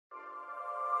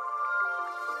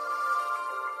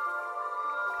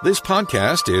This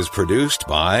podcast is produced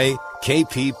by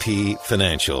KPP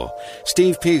Financial.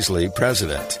 Steve Peasley,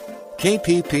 President.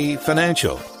 KPP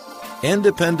Financial.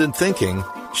 Independent thinking,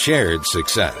 shared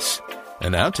success.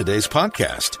 And now today's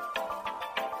podcast.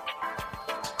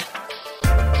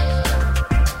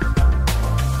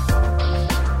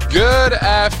 Good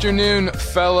afternoon,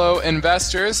 fellow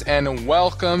investors, and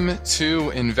welcome to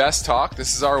Invest Talk.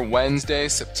 This is our Wednesday,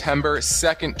 September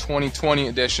 2nd, 2020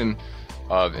 edition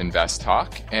of Invest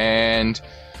Talk, and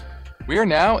we are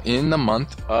now in the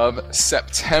month of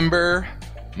September.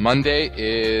 Monday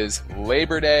is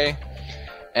Labor Day,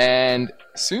 and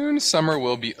soon summer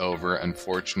will be over,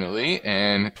 unfortunately,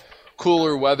 and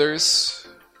cooler weathers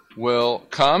will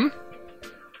come,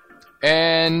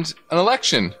 and an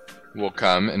election will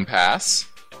come and pass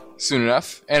soon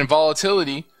enough, and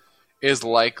volatility is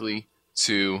likely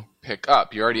to pick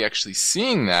up. You're already actually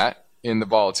seeing that in the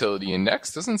volatility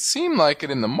index. Doesn't seem like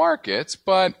it in the markets,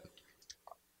 but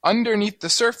underneath the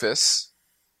surface,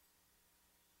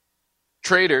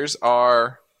 traders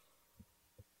are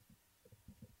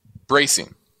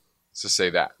bracing, to say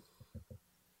that.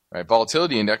 Right,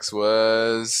 volatility index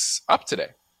was up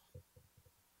today.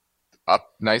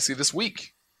 Up nicely this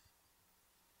week,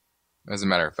 as a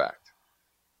matter of fact.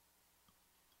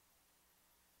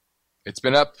 It's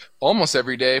been up almost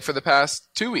every day for the past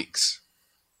 2 weeks.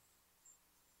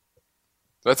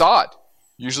 That's odd.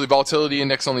 Usually volatility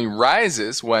index only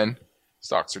rises when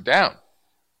stocks are down.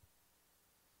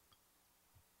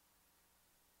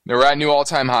 Now we're at new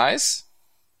all-time highs.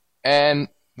 And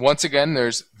once again,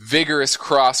 there's vigorous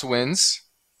crosswinds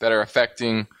that are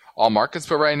affecting all markets.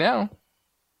 But right now,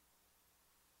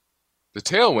 the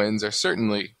tailwinds are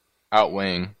certainly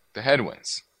outweighing the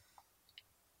headwinds.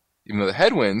 Even though the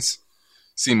headwinds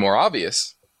seem more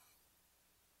obvious,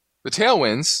 the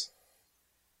tailwinds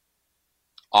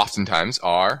oftentimes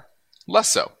are less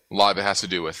so. A lot of it has to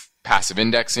do with passive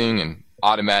indexing and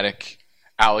automatic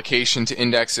allocation to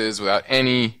indexes without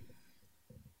any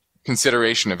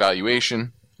consideration of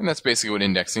valuation. And that's basically what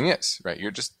indexing is, right?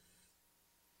 You're just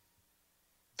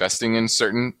investing in a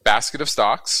certain basket of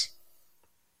stocks.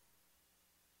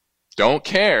 Don't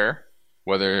care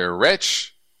whether they're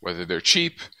rich, whether they're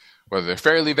cheap, whether they're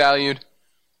fairly valued.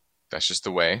 That's just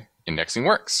the way indexing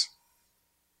works.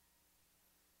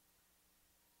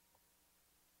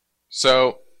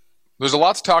 So there's a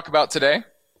lot to talk about today.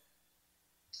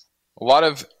 A lot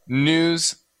of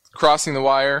news crossing the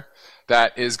wire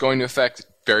that is going to affect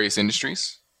various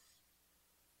industries.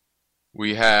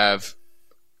 We have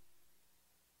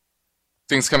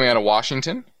things coming out of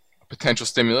Washington, potential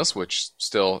stimulus, which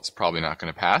still is probably not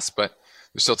going to pass, but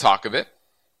there's still talk of it.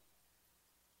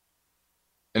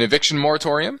 An eviction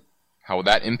moratorium, how will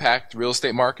that impact real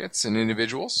estate markets and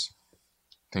individuals?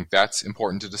 I think that's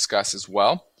important to discuss as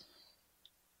well.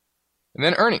 And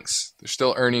then earnings. There's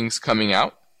still earnings coming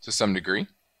out to some degree.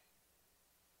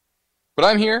 But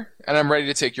I'm here, and I'm ready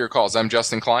to take your calls. I'm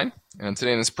Justin Klein, and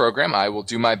today in this program, I will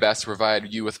do my best to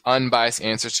provide you with unbiased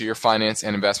answers to your finance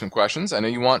and investment questions. I know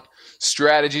you want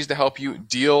strategies to help you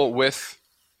deal with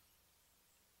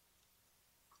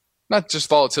not just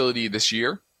volatility this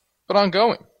year, but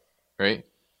ongoing, right?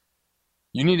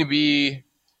 You need to be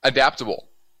adaptable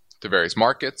to various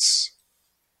markets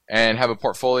and have a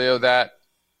portfolio that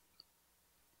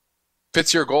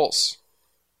fits your goals,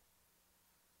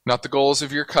 not the goals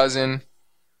of your cousin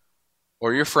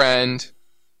or your friend,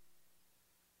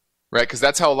 right? Because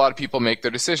that's how a lot of people make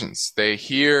their decisions. They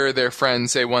hear their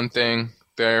friends say one thing,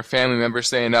 their family members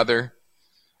say another,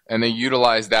 and they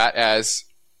utilize that as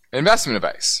investment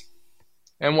advice.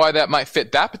 And why that might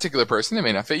fit that particular person, it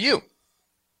may not fit you.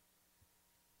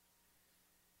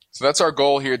 So that's our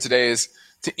goal here today, is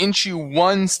to inch you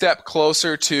one step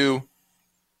closer to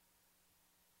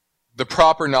the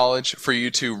proper knowledge for you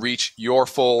to reach your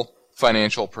full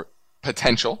financial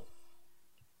potential.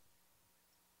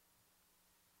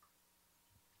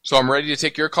 So I'm ready to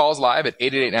take your calls live at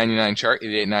 888-99-CHART,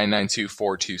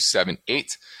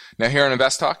 888-992-4278. Now here on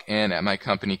Invest Talk and at my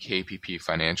company KPP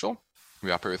Financial, we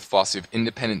operate with a philosophy of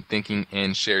independent thinking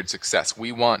and shared success.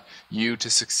 We want you to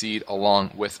succeed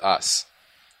along with us.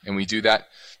 And we do that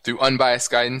through unbiased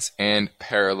guidance and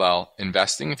parallel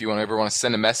investing. If you ever want to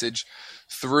send a message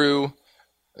through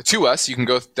to us, you can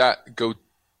go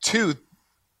to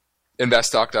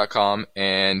investtalk.com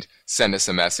and send us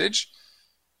a message.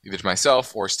 Either to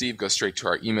myself or Steve, go straight to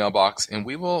our email box, and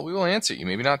we will answer you.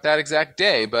 Maybe not that exact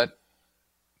day, but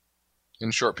in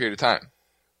a short period of time.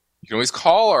 You can always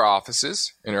call our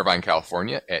offices in Irvine,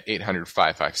 California at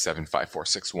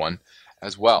 800-557-5461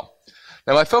 as well.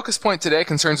 Now, my focus point today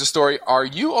concerns the story, are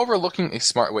you overlooking a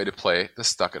smart way to play the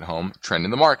stuck-at-home trend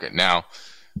in the market? Now,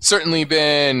 Certainly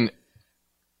been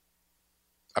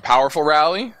a powerful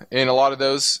rally in a lot of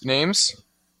those names.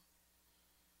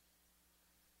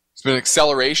 It's been an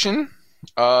acceleration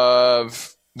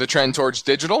of the trend towards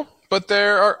digital, but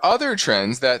there are other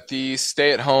trends that the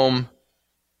stay-at-home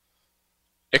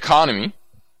economy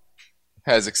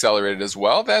has accelerated as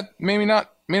well that may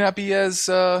not be as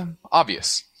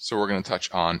obvious. So we're going to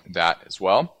touch on that as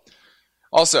well.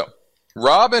 Also,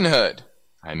 Robinhood.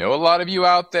 I know a lot of you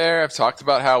out there have talked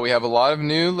about how we have a lot of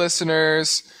new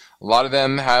listeners. A lot of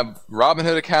them have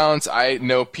Robinhood accounts. I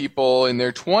know people in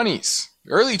their 20s,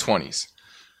 early 20s,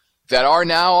 that are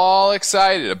now all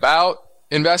excited about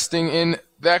investing in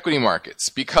the equity markets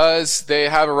because they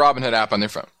have a Robinhood app on their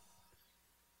phone.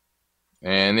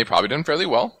 And they've probably done fairly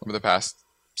well over the past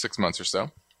 6 months or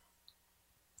so.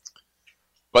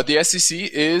 But the SEC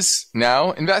is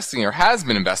now investigating, or has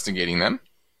been investigating them.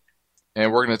 And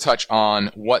we're going to touch on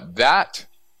what that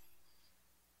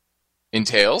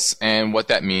entails and what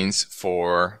that means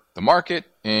for the market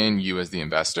and you as the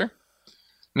investor.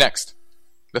 Next,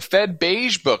 the Fed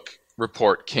Beige Book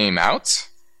report came out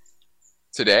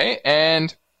today,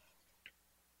 and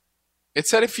it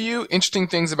said a few interesting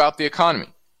things about the economy.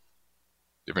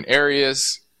 Different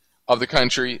areas of the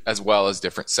country as well as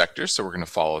different sectors, so we're going to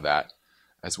follow that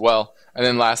as well. And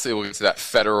then lastly, we'll get to that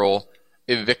federal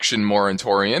eviction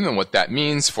moratorium and what that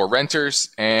means for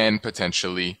renters and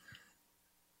potentially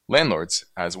landlords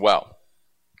as well.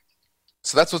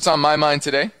 So that's what's on my mind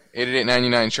today.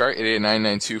 888-99-CHART,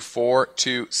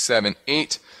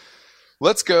 888-992-4278.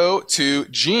 Let's go to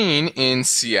Gene in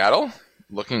Seattle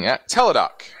looking at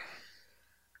Teladoc.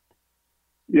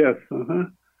 Yes,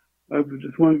 I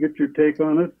just want to get your take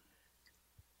on it.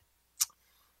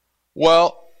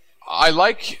 Well,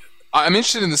 I'm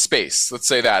interested in the space. Let's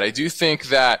say that. I do think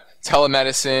that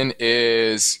telemedicine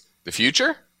is the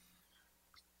future.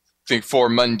 I think for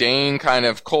mundane kind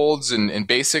of colds and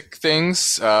basic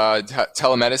things,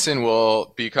 telemedicine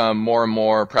will become more and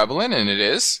more prevalent, and it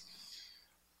is.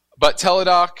 But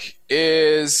Teladoc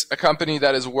is a company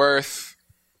that is worth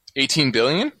 $18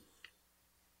 billion.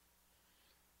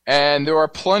 And there are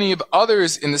plenty of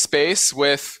others in the space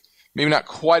with maybe not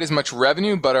quite as much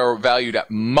revenue, but are valued at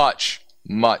much,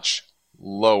 much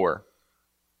lower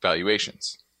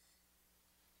valuations.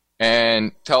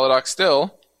 And Teladoc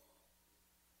still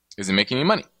isn't making any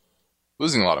money.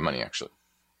 Losing a lot of money, actually.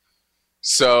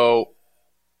 So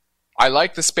I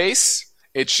like the space.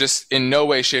 It's just in no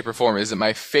way, shape, or form is it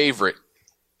my favorite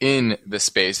in the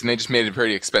space. And they just made a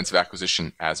pretty expensive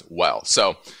acquisition as well.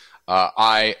 So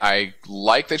I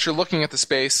like that you're looking at the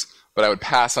space, but I would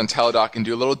pass on Teladoc and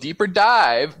do a little deeper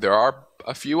dive. There are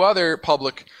a few other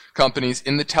public companies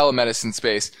in the telemedicine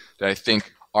space that I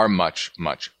think are much,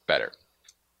 much better.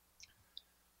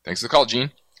 Thanks for the call,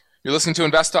 Gene. You're listening to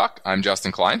Invest Talk. I'm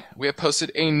Justin Klein. We have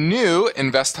posted a new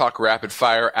Invest Talk Rapid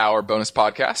Fire Hour bonus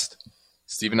podcast.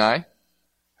 Steve and I have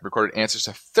recorded answers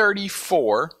to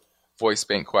 34 voice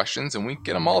bank questions, and we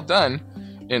get them all done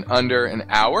in under an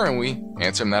hour, and we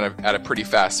answer them at a pretty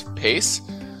fast pace.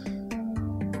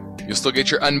 You'll still get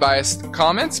your unbiased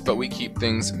comments, but we keep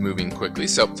things moving quickly.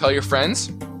 So tell your friends,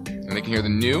 and they can hear the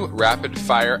new Rapid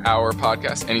Fire Hour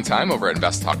podcast anytime over at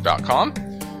investtalk.com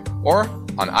or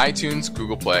on iTunes,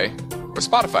 Google Play, or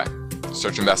Spotify.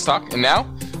 Search Invest Talk. And now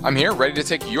I'm here ready to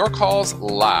take your calls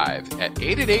live at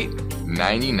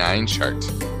 888-99-CHART.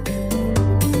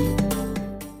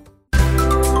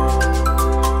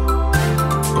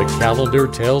 The calendar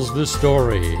tells the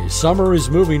story. Summer is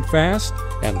moving fast,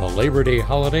 and the Labor Day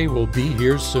holiday will be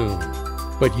here soon.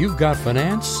 But you've got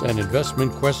finance and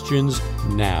investment questions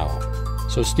now.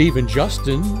 So Steve and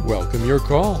Justin welcome your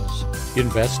calls.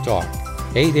 Invest Talk,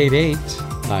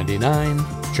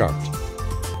 888-99-CHART.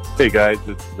 Hey guys,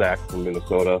 it's Zach from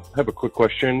Minnesota. I have a quick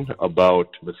question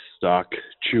about the stock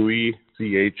Chewy,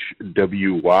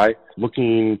 CHWY.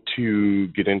 Looking to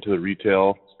get into the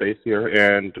retail space here,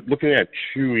 and looking at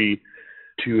Chewy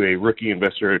to a rookie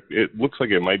investor, it looks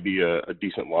like it might be a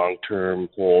decent long-term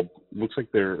hold. Looks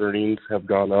like their earnings have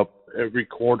gone up every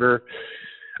quarter.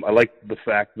 I like the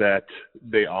fact that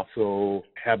they also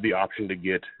have the option to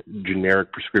get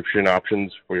generic prescription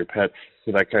options for your pets.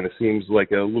 So that kind of seems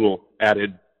like a little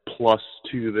added plus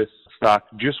to this stock.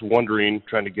 Just wondering,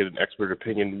 trying to get an expert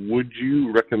opinion, would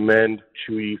you recommend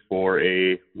Chewy for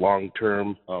a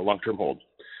long-term hold?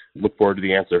 Look forward to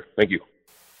the answer. Thank you.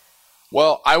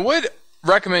 Well, I would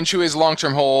recommend Chewy as a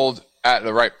long-term hold at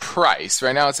the right price.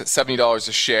 Right now it's at $70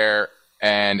 a share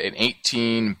and an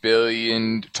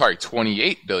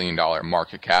 $28 billion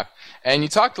market cap. And you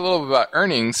talked a little bit about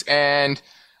earnings, and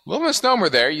a little misnomer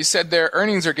there. You said their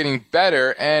earnings are getting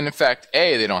better, and in fact,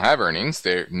 A, they don't have earnings.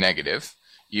 They're negative.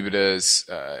 EBITDA is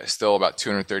still about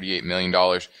 $238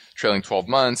 million trailing 12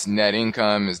 months. Net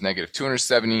income is negative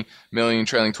 $270 million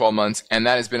trailing 12 months, and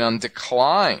that has been on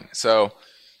decline. So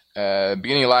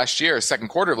beginning of last year, second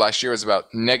quarter of last year was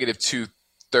about negative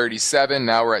 237.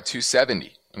 Now we're at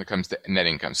 270 when it comes to net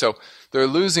income. So they're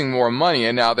losing more money,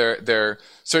 and now they're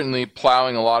certainly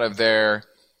plowing a lot of their,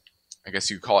 I guess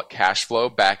you could call it, cash flow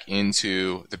back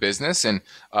into the business. And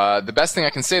the best thing I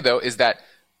can say, though, is that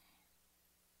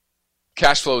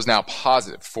cash flow is now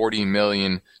positive, $40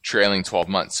 million trailing 12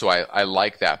 months. So I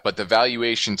like that. But the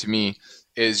valuation to me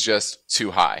is just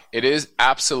too high. It is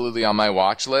absolutely on my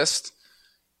watch list,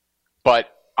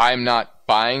 but I'm not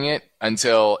buying it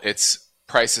until its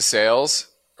price to sales,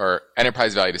 or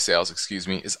enterprise value to sales,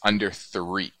 is under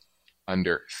 3.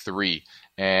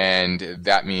 And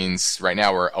that means right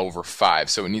now we're over 5.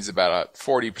 So it needs about a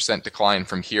 40% decline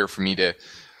from here for me to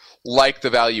like the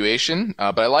valuation.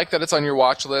 But I like that it's on your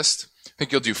watch list. I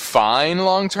think you'll do fine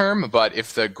long term, but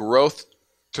if the growth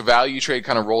to value trade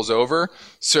kind of rolls over,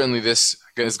 certainly this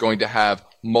is going to have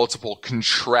multiple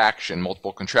contraction.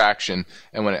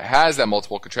 And when it has that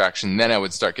multiple contraction, then I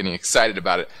would start getting excited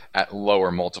about it at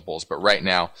lower multiples. But right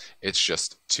now, it's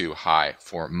just too high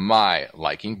for my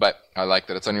liking, but I like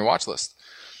that it's on your watch list.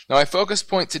 Now, my focus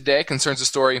point today concerns the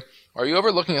story, are you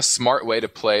overlooking a smart way to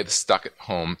play the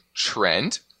stuck-at-home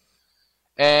trend?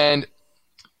 And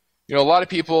a lot of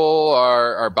people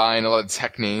are buying a lot of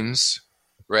tech names,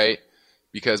 right?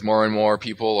 Because more and more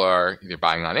people are either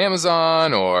buying on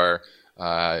Amazon or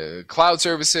cloud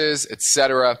services,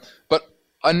 etc. But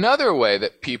another way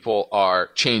that people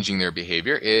are changing their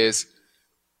behavior is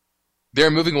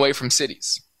they're moving away from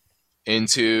cities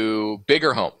into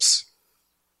bigger homes,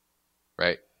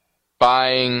 right?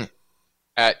 Buying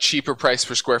at cheaper price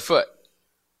per square foot,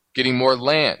 getting more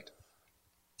land.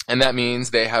 And that means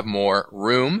they have more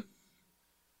room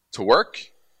to work,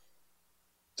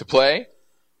 to play,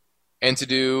 and to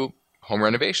do home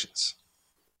renovations.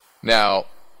 Now,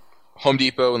 Home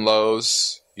Depot and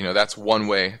Lowe's, that's one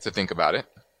way to think about it.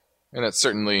 And that's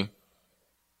certainly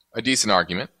a decent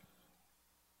argument.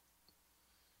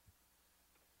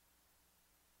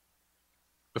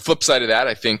 The flip side of that,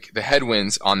 I think the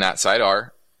headwinds on that side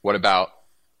are, what about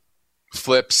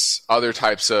flips, other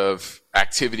types of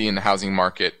activity in the housing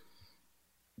market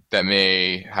that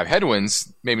may have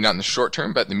headwinds, maybe not in the short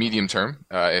term, but in the medium term,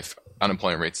 if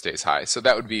unemployment rate stays high. So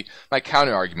that would be my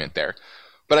counter argument there.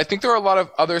 But I think there are a lot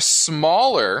of other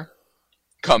smaller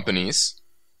companies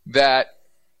that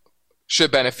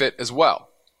should benefit as well.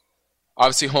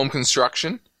 Obviously, home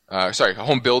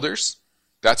builders,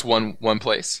 that's one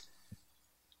place.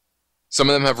 Some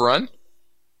of them have run,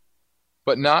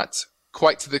 but not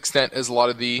quite to the extent as a lot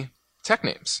of the tech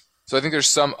names. So I think there's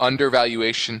some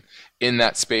undervaluation in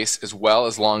that space as well,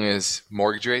 as long as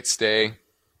mortgage rates stay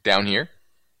down here.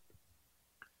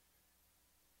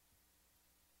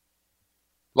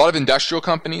 A lot of industrial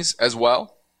companies as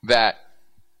well that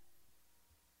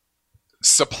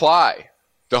supply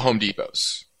the Home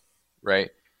Depots, right?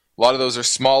 A lot of those are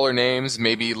smaller names,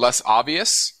 maybe less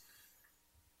obvious.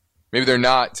 Maybe they're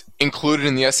not included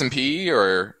in the S&P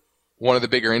or one of the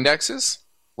bigger indexes,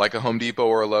 like a Home Depot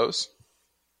or a Lowe's.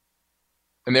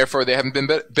 And therefore, they haven't been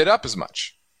bid up as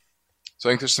much. So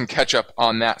I think there's some catch up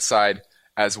on that side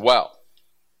as well.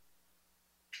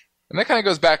 And that kind of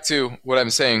goes back to what I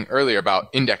was saying earlier about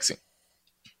indexing.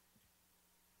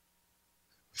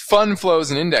 Fund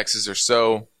flows and indexes are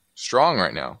so strong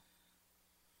right now.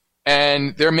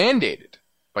 And they're mandated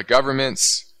by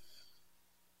governments,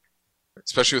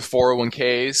 especially with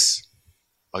 401ks.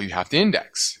 Oh, you have to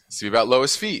index. It's to be about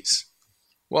lowest fees.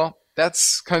 Well,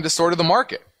 that's kind of distorted the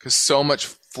market because so much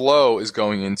flow is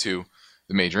going into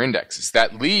the major indexes.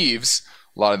 That leaves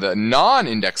a lot of the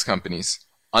non-index companies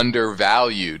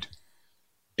undervalued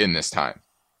in this time.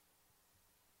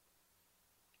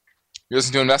 You're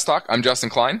listening to Invest Talk. I'm Justin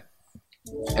Klein.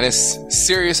 And as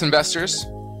serious investors,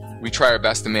 we try our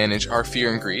best to manage our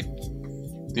fear and greed,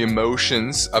 the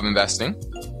emotions of investing.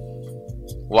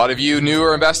 A lot of you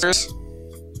newer investors,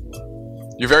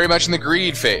 you're very much in the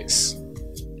greed phase.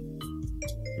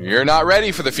 You're not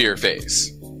ready for the fear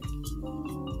phase.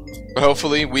 But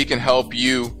hopefully we can help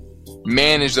you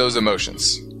manage those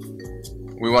emotions.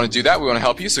 We want to do that. We want to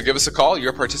help you. So give us a call.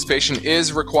 Your participation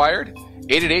is required.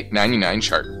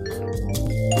 888-99-CHART.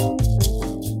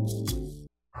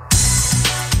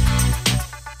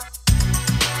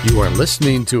 You are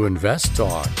listening to Invest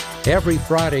Talk. Every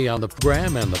Friday on the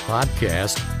program and the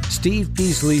podcast, Steve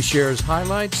Peasley shares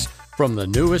highlights from the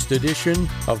newest edition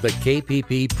of the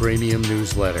KPP Premium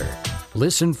Newsletter.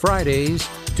 Listen Fridays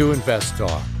to Invest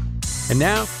Talk. And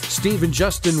now, Steve and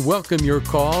Justin welcome your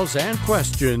calls and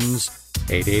questions.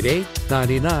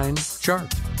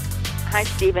 888-99-CHART. Hi,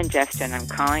 Steve and Justin. I'm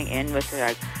calling in with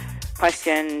a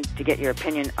question to get your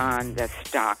opinion on the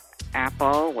stock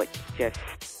Apple, which just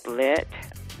split.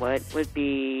 What would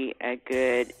be a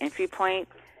good entry point?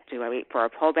 Do I wait for a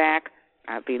pullback?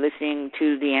 I'll be listening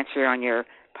to the answer on your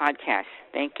podcast.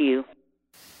 Thank you.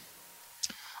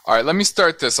 All right, let me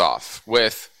start this off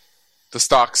with the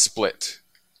stock split.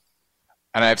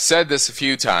 And I've said this a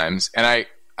few times, and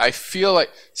I feel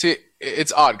like, see,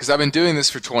 it's odd because I've been doing this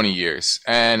for 20 years,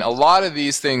 and a lot of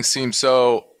these things seem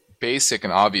so basic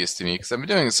and obvious to me because I've been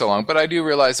doing it so long, but I do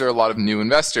realize there are a lot of new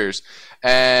investors,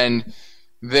 and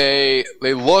they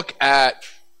look at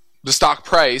the stock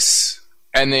price,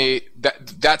 and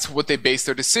that's what they base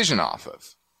their decision off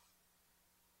of.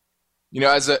 You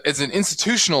know, as an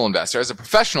institutional investor, as a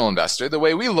professional investor, the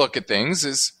way we look at things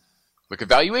is look at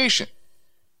valuation,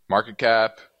 market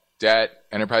cap, debt,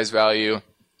 enterprise value,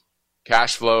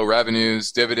 cash flow,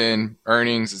 revenues, dividend,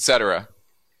 earnings, etc.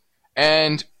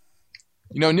 And,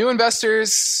 you know, new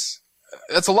investors,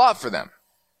 that's a lot for them.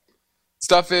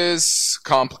 Stuff is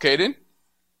complicated.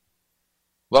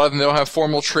 A lot of them don't have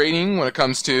formal training when it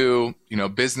comes to, you know,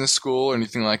 business school or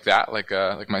anything like that,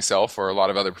 like myself or a lot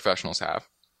of other professionals have.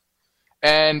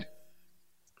 And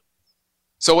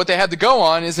so what they had to go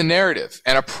on is a narrative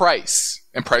and a price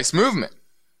and price movement.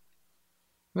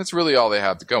 That's really all they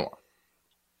have to go on.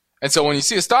 And so when you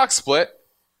see a stock split,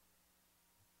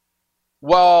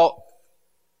 well,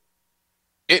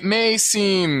 it may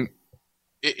seem,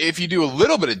 if you do a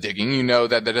little bit of digging, you know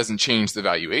that doesn't change the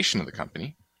valuation of the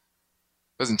company.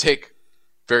 It doesn't take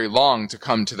very long to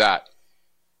come to that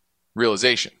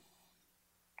realization.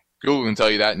 Google can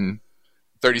tell you that in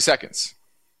 30 seconds.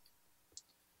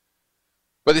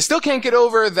 But they still can't get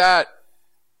over that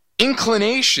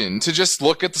inclination to just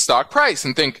look at the stock price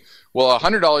and think, well, a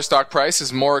 $100 stock price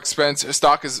is more expensive.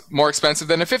 Stock is more expensive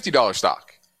than a $50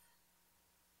 stock.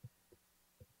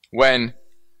 When,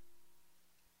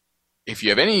 if you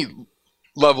have any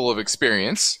level of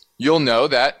experience, you'll know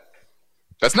that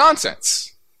that's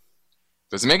nonsense.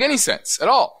 Doesn't make any sense at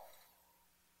all.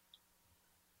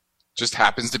 Just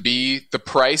happens to be the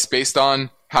price based on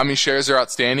how many shares are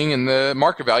outstanding and the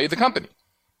market value of the company.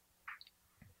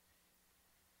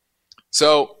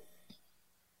 So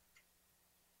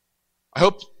I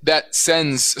hope that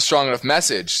sends a strong enough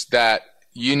message that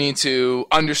you need to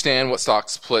understand what stock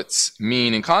splits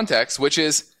mean in context, which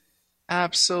is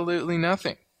absolutely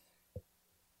nothing.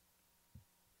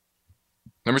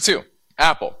 Number 2,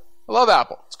 Apple. I love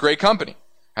Apple. It's a great company.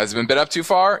 Has it been bid up too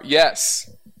far? Yes.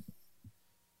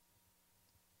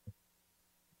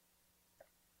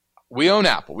 We own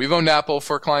Apple. We've owned Apple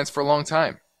for clients for a long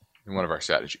time in one of our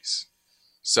strategies.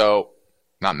 So,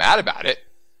 not mad about it,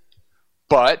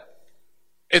 but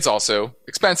it's also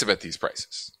expensive at these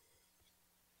prices.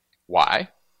 Why?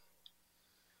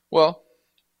 Well,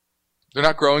 they're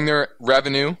not growing their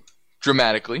revenue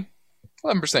dramatically,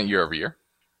 11% year over year.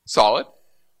 Solid.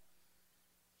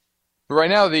 But right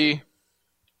now the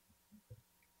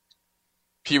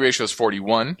P ratio is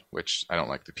 41, which I don't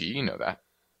like the P, you know that.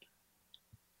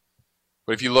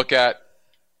 But if you look at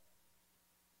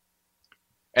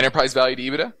enterprise value to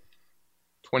EBITDA,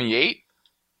 28,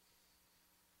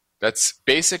 that's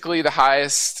basically the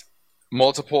highest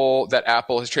multiple that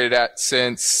Apple has traded at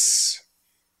since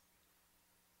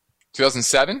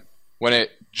 2007, when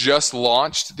it just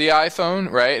launched the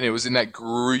iPhone, right? And it was in that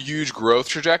huge growth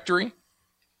trajectory.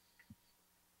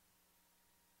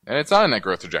 And it's not in that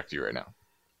growth trajectory right now.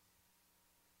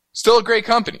 Still a great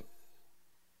company.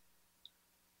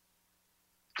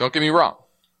 Don't get me wrong.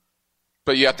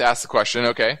 But you have to ask the question,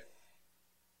 okay,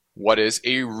 what is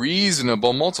a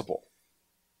reasonable multiple?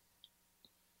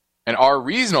 And our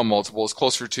reasonable multiple is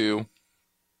closer to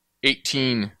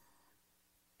 18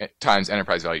 times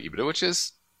enterprise value EBITDA, which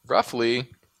is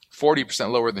roughly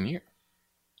 40% lower than here.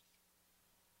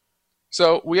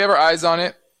 So we have our eyes on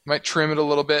it. Might trim it a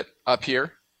little bit up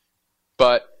here.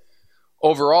 But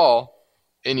overall,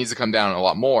 it needs to come down a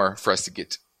lot more for us to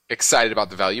get excited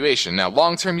about the valuation. Now,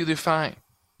 long term, you'll do fine.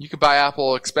 You could buy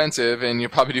Apple expensive and you'll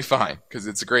probably do fine because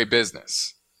it's a great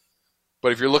business.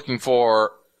 But if you're looking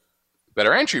for a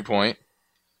better entry point,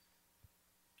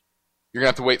 you're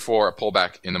going to have to wait for a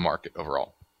pullback in the market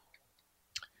overall.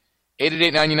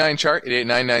 888-99-CHART,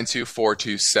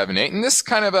 888-992-4278. And this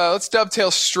kind of, let's dovetail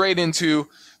straight into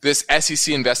this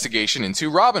SEC investigation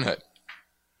into Robinhood.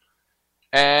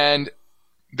 And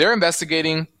they're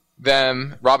investigating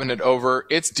Robinhood, over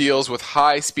its deals with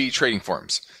high-speed trading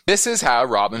firms. This is how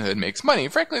Robinhood makes money.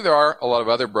 Frankly, there are a lot of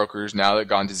other brokers now that have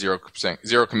gone to 0%,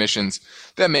 zero commissions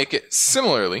that make it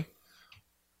similarly.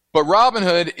 But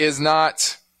Robinhood is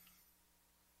not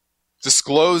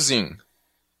disclosing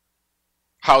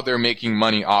how they're making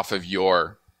money off of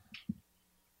your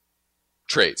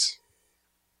trades.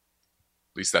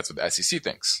 At least that's what the SEC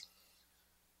thinks.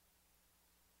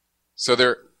 So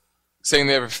they're saying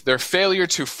their failure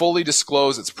to fully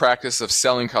disclose its practice of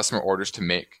selling customer orders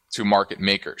to market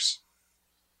makers.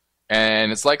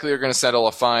 And it's likely they're going to settle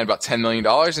a fine about $10 million,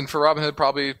 and for Robinhood,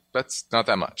 probably that's not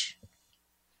that much.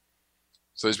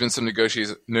 So there's been some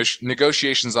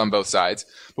negotiations on both sides.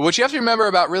 But what you have to remember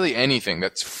about really anything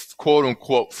that's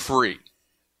quote-unquote free,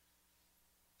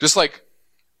 just like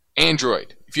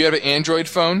Android. If you have an Android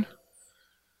phone,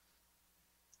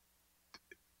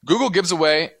 Google gives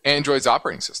away Android's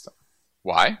operating system.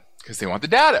 Why? Because they want the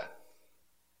data,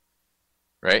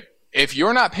 right? If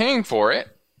you're not paying for it,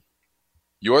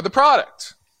 you're the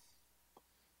product.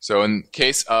 So in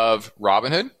case of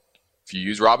Robinhood, if you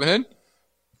use Robinhood,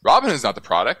 Robinhood's not the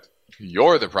product,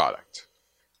 you're the product.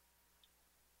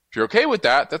 If you're okay with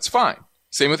that, that's fine.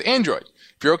 Same with Android.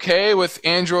 If you're okay with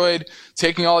Android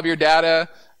taking all of your data,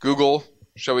 Google,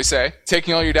 shall we say,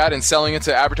 taking all your data and selling it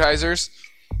to advertisers,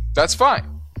 that's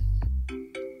fine.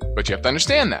 But you have to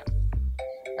understand that.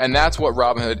 And that's what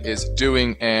Robinhood is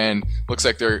doing, and looks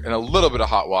like they're in a little bit of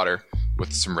hot water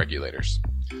with some regulators.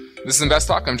 This is Invest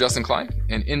Talk. I'm Justin Klein,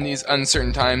 and in these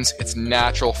uncertain times, it's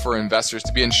natural for investors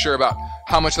to be unsure about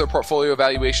how much their portfolio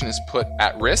valuation is put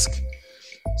at risk.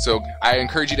 So I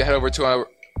encourage you to head over to our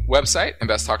website,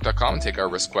 investtalk.com, and take our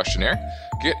risk questionnaire.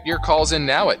 Get your calls in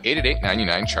now at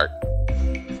 888-99-CHART.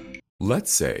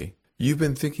 Let's say you've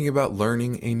been thinking about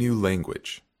learning a new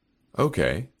language.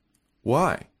 Okay,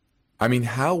 why? I mean,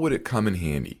 how would it come in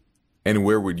handy? And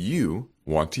where would you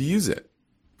want to use it?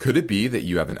 Could it be that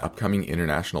you have an upcoming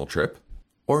international trip?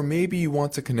 Or maybe you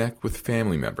want to connect with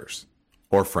family members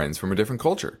or friends from a different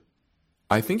culture?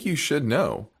 I think you should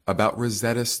know about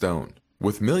Rosetta Stone.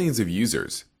 With millions of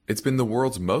users, it's been the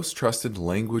world's most trusted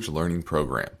language learning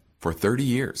program for 30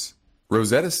 years.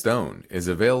 Rosetta Stone is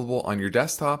available on your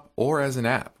desktop or as an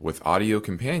app with Audio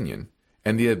Companion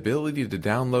and the ability to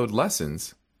download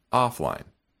lessons offline.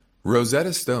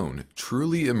 Rosetta Stone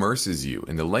truly immerses you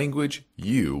in the language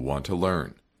you want to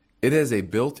learn. It has a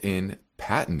built-in,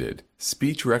 patented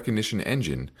speech recognition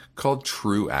engine called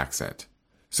True Accent.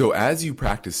 So as you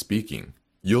practice speaking,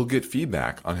 you'll get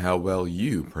feedback on how well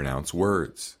you pronounce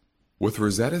words. With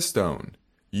Rosetta Stone,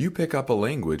 you pick up a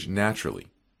language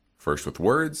naturally, first with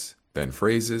words, then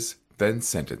phrases, then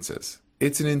sentences.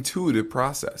 It's an intuitive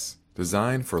process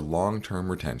designed for long-term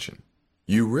retention.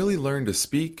 You really learn to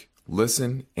speak,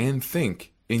 listen, and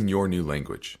think in your new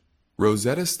language.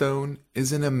 Rosetta Stone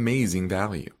is an amazing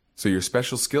value, so your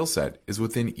special skill set is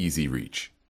within easy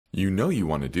reach. You know you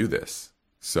want to do this,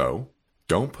 so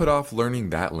don't put off learning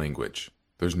that language.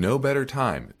 There's no better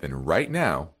time than right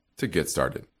now to get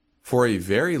started. For a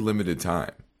very limited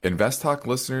time, Invest Talk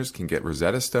listeners can get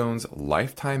Rosetta Stone's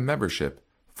lifetime membership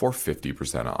for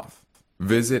 50% off.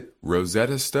 Visit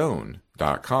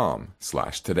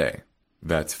rosettastone.com/today.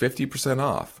 That's 50%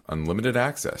 off unlimited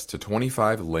access to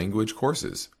 25 language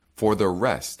courses for the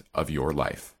rest of your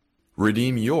life.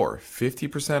 Redeem your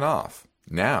 50% off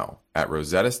now at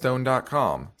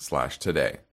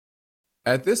rosettastone.com/today.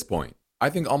 At this point, I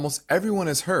think almost everyone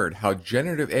has heard how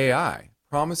generative AI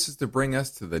promises to bring us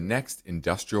to the next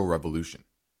industrial revolution.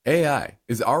 AI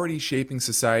is already shaping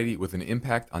society with an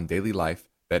impact on daily life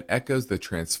that echoes the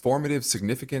transformative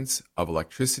significance of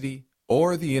electricity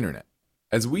or the internet.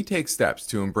 As we take steps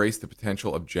to embrace the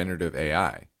potential of generative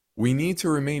AI, we need to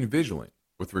remain vigilant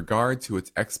with regard to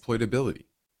its exploitability.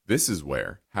 This is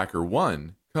where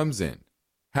HackerOne comes in.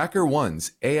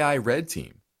 HackerOne's AI Red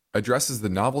Team addresses the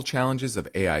novel challenges of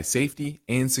AI safety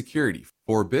and security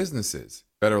for businesses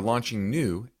that are launching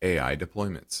new AI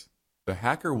deployments. The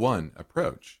HackerOne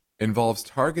approach involves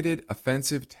targeted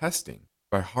offensive testing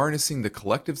by harnessing the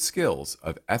collective skills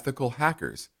of ethical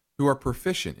hackers who are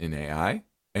proficient in AI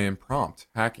and prompt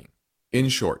hacking. In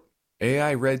short,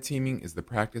 AI red teaming is the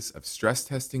practice of stress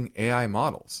testing AI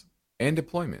models and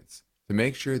deployments to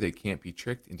make sure they can't be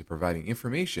tricked into providing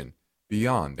information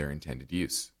beyond their intended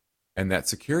use, and that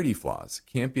security flaws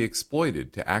can't be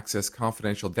exploited to access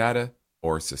confidential data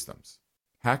or systems.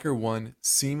 HackerOne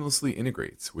seamlessly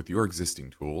integrates with your existing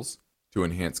tools to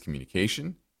enhance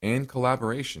communication and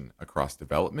collaboration across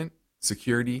development,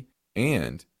 security,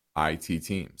 and IT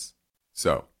teams.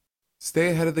 So,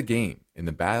 stay ahead of the game in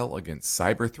the battle against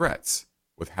cyber threats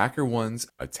with HackerOne's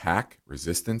attack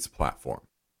resistance platform.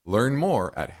 Learn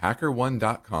more at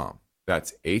hackerone.com.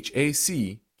 That's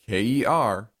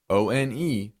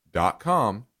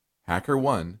HACKERONE.com,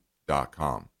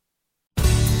 hackerone.com.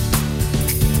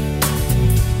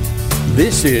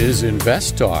 This is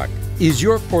Invest Talk. Is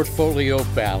your portfolio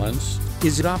balanced?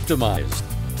 Is it optimized?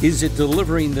 Is it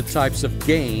delivering the types of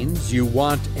gains you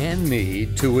want and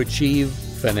need to achieve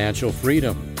financial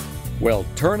freedom? Well,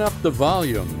 turn up the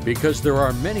volume because there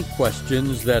are many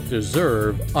questions that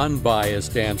deserve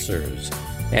unbiased answers.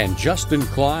 And Justin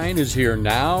Klein is here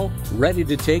now, ready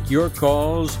to take your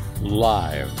calls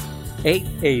live.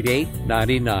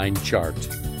 888-99-CHART.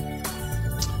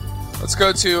 Let's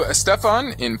go to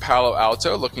Stefan in Palo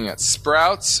Alto looking at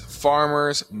Sprouts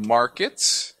Farmers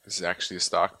Market. This is actually a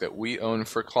stock that we own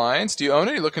for clients. Do you own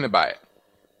it or are you looking to buy it?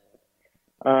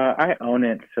 I own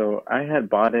it. So I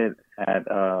had bought it at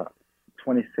 $26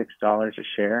 a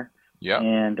share. Yeah.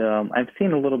 And I've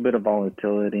seen a little bit of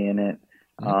volatility in it.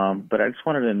 But I just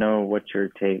wanted to know what's your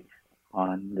take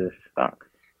on this stock.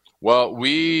 Well,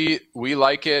 we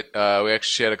like it. We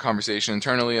actually had a conversation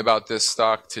internally about this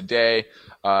stock today.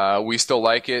 We still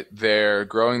like it. They're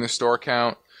growing the store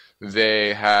count.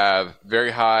 They have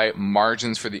very high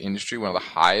margins for the industry, one of the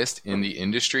highest in the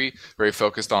industry, very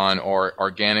focused on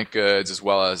organic goods as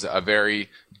well as a very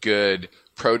good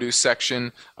produce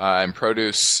section. And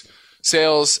produce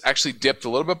sales actually dipped a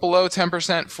little bit below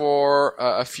 10% for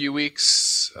a few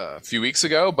weeks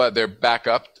ago, but they're back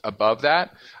up above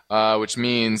that, which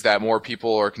means that more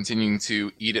people are continuing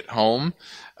to eat at home,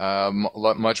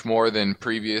 much more than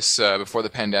previous before the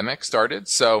pandemic started.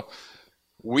 So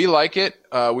we like it.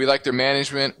 We like their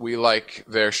management. We like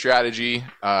their strategy.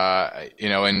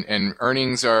 And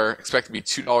earnings are expected to be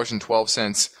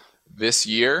 $2.12 this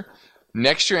year.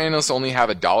 Next year, analysts only have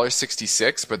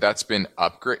 $1.66, but that's been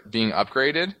being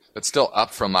upgraded. That's still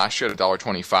up from last year at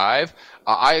 $1.25.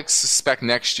 I suspect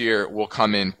next year will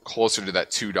come in closer to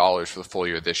that $2 for the full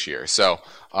year this year. So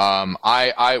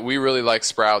we really like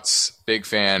Sprouts, big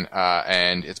fan,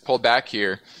 and it's pulled back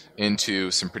here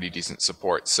into some pretty decent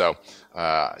support. So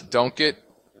understand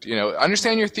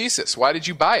your thesis. Why did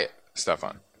you buy it,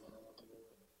 Stefan?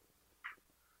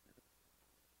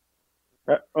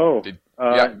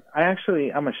 I'm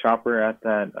a shopper at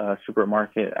that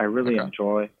supermarket. I really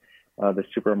enjoy the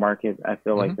supermarket. I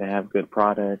feel like they have good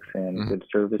products and good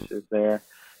services there.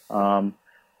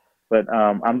 But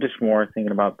I'm just more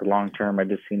thinking about the long term. I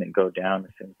just seen it go down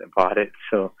as soon as I bought it.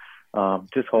 So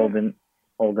just holding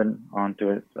on to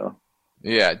it. So.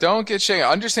 Yeah, don't get shaken.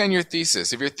 Understand your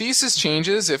thesis. If your thesis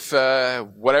changes, if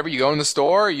whatever you go in the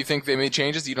store, you think they made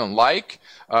changes you don't like,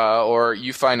 or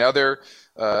you find other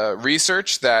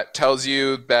research that tells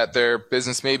you that their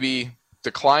business may be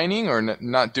declining or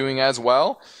not doing as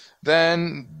well,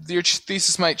 then your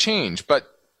thesis might change. But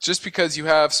just because you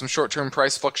have some short-term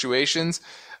price fluctuations,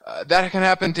 that can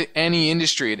happen to any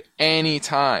industry at any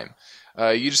time.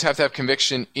 You just have to have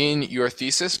conviction in your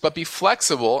thesis, but be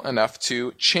flexible enough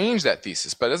to change that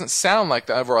thesis. But it doesn't sound like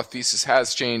the overall thesis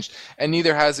has changed, and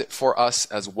neither has it for us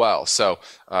as well. So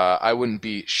I wouldn't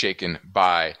be shaken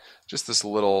by just this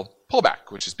little pullback,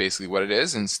 which is basically what it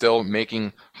is, and still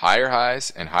making higher highs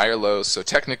and higher lows. So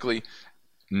technically,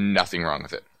 nothing wrong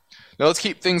with it. Now let's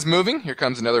keep things moving. Here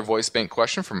comes another voice bank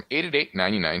question from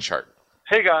 888-99-CHART.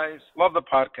 Hey guys, love the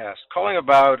podcast. Calling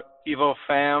about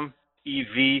EvoFam,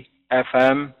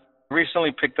 EVFM.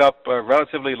 Recently picked up a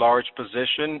relatively large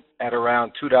position at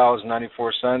around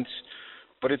 $2.94,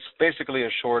 but it's basically a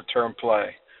short-term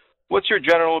play. What's your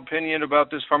general opinion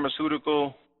about this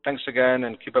pharmaceutical? Thanks again,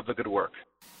 and keep up the good work.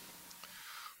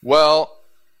 Well,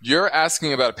 you're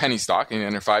asking about a penny stock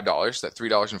under $5, that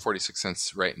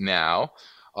 $3.46 right now.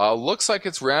 Looks like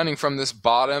it's rounding from this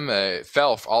bottom. It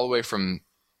fell all the way from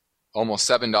almost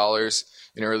 $7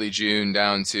 in early June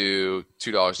down to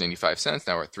 $2.85.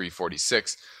 Now we're at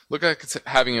 $3.46. Look like it's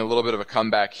having a little bit of a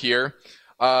comeback here.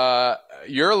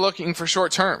 You're looking for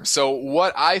short term. So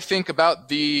what I think about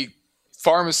the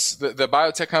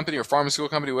biotech company or pharmaceutical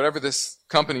company, whatever this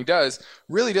company does,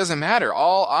 really doesn't matter.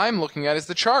 All I'm looking at is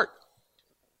the chart.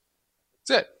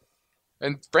 That's it.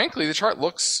 And frankly, the chart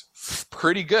looks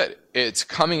pretty good. It's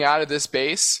coming out of this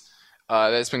base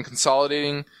that's been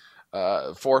consolidating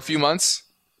for a few months.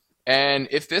 And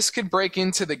if this could break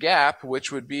into the gap,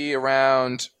 which would be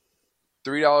around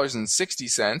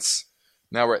 $3.60,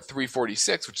 now we're at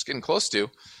 $3.46, which is getting close to,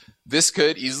 this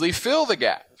could easily fill the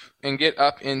gap and get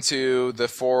up into the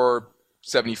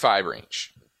 $4.75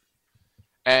 range.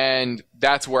 And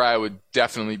that's where I would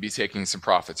definitely be taking some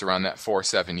profits, around that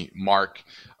 $4.70 mark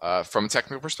from a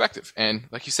technical perspective. And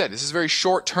like you said, this is very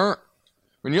short term.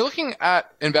 When you're looking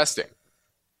at investing,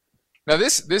 Now,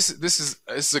 this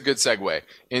is a good segue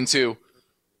into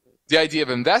the idea of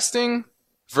investing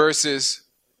versus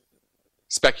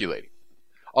speculating.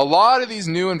 A lot of these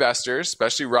new investors,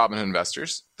 especially Robinhood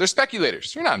investors, they're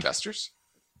speculators. You're not investors,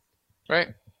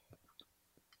 right?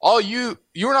 You're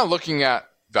not looking at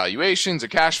valuations or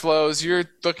cash flows. You're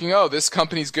looking, oh, this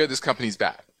company's good, this company's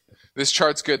bad. This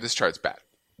chart's good, this chart's bad.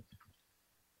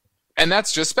 And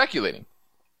that's just speculating,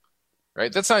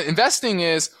 right? That's not investing.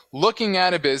 Is looking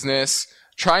at a business,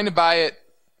 trying to buy it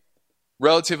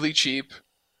relatively cheap,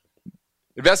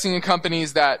 investing in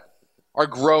companies that are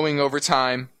growing over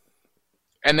time,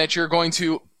 and that you're going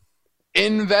to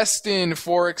invest in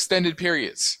for extended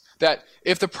periods. That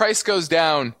if the price goes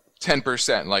down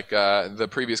 10%, like the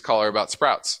previous caller about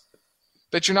Sprouts,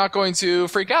 that you're not going to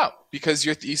freak out because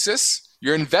your thesis,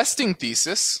 your investing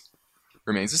thesis,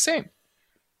 remains the same.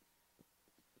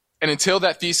 And until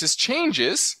that thesis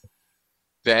changes,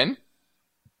 then,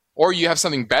 or you have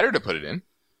something better to put it in,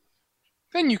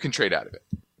 then you can trade out of it.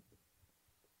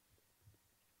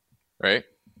 Right?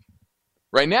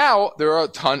 Right now, there are a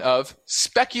ton of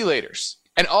speculators.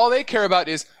 And all they care about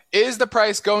is the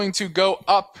price going to go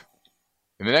up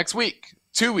in the next week,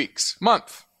 2 weeks,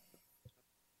 month?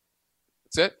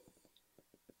 That's it.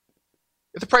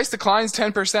 If the price declines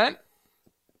 10%,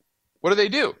 what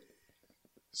do?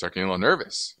 Start getting a little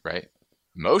nervous, right?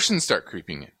 Emotions start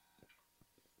creeping in.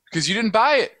 Because you didn't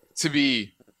buy it to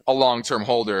be a long-term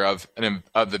holder of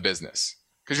the business.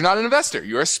 Because you're not an investor,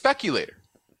 you're a speculator.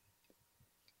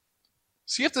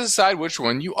 So you have to decide which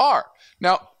one you are.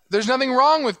 Now, there's nothing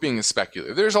wrong with being a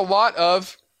speculator. There's a lot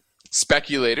of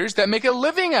speculators that make a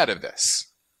living out of this.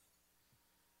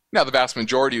 Now, the vast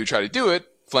majority who try to do it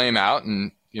flame out,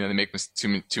 and they make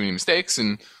too many mistakes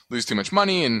and lose too much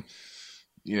money, and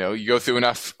you go through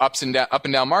enough up and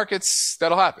down markets,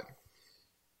 that'll happen.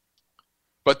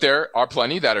 But there are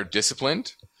plenty that are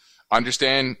disciplined,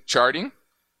 understand charting,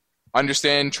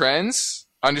 understand trends,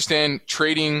 understand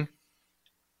trading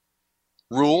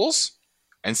rules,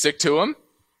 and stick to them,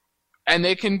 and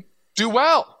they can do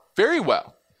well, very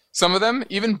well. Some of them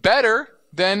even better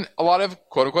than a lot of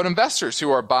quote-unquote investors who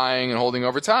are buying and holding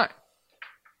over time.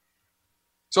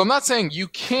 So I'm not saying you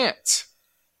can't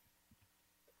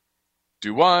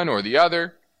do one or the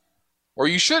other, or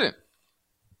you shouldn't.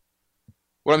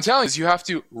 What I'm telling you is you have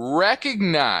to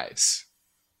recognize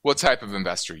what type of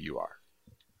investor you are,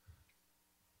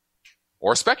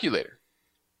 or speculator.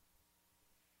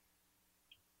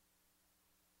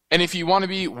 And if you want to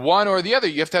be one or the other,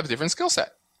 you have to have a different skill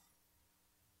set.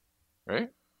 Right?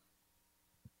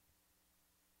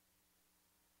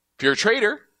 If you're a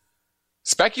trader,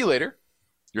 speculator,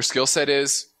 your skill set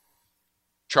is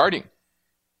charting,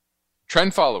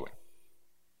 trend following,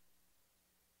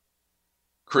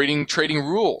 creating trading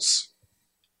rules,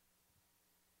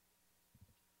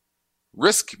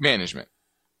 risk management.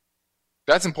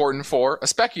 That's important for a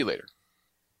speculator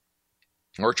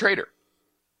or a trader.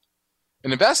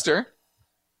 An investor,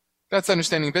 that's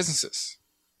understanding businesses.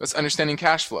 That's understanding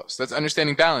cash flows. That's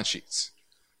understanding balance sheets.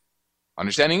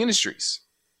 Understanding industries.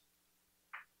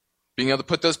 Being able to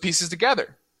put those pieces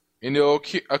together into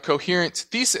a coherent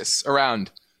thesis around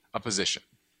a position.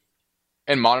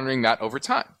 And monitoring that over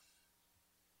time.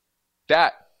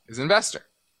 That is an investor.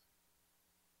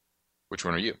 Which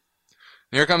one are you?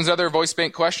 And here comes another voice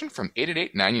bank question from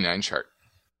 888-99-CHART.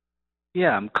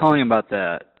 Yeah, I'm calling about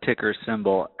the ticker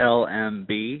symbol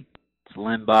LMB. It's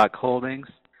Limbach Holdings.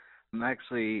 I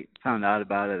actually found out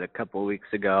about it a couple of weeks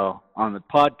ago on the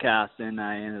podcast, and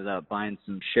I ended up buying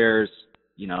some shares,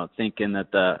 thinking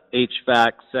that the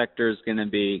HVAC sector is going to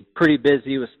be pretty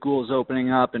busy with schools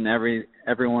opening up and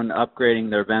everyone upgrading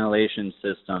their ventilation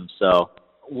system. So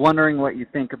wondering what you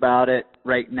think about it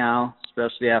right now,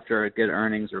 especially after a good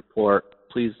earnings report.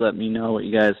 Please let me know what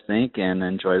you guys think and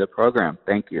enjoy the program.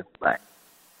 Thank you. Bye.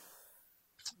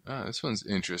 This one's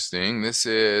interesting. This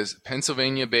is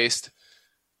Pennsylvania-based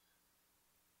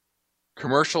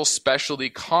commercial specialty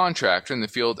contractor in the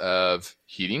field of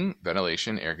heating,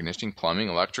 ventilation, air conditioning, plumbing,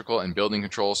 electrical, and building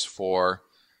controls for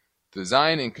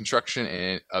design and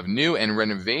construction of new and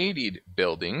renovated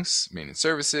buildings, maintenance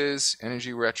services,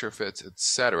 energy retrofits,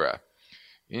 etc.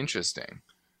 Interesting.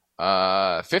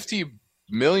 $50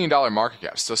 million market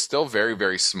cap, so still very,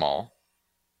 very small.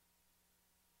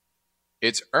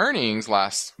 Its earnings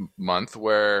last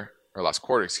quarter,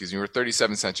 were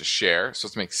 37 cents a share. So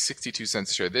it's make 62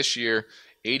 cents a share this year,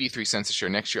 83 cents a share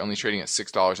next year, only trading at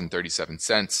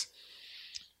 $6.37.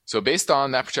 So based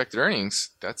on that projected earnings,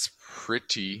 that's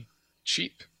pretty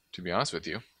cheap, to be honest with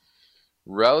you.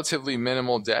 Relatively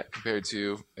minimal debt compared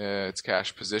to its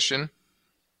cash position.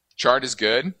 Chart is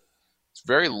good. It's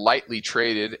very lightly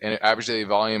traded, and average daily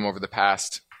volume over the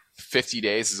past 50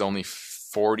 days is only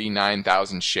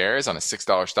 49,000 shares on a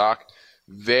 $6 stock.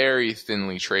 Very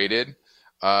thinly traded.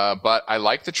 But I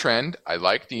like the trend. I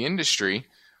like the industry.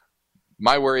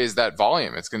 My worry is that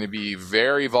volume. It's going to be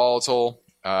very volatile.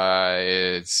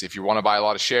 If you want to buy a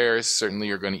lot of shares, certainly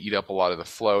you're going to eat up a lot of the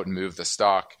float and move the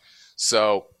stock.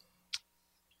 So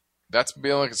that's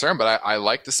the only concern. But I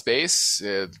like the space.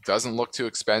 It doesn't look too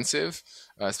expensive,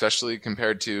 especially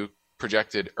compared to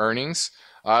projected earnings.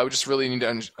 I would just really need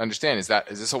to understand, is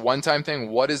this a one-time thing?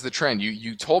 What is the trend?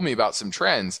 You told me about some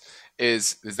trends.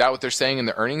 Is that what they're saying in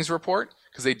the earnings report?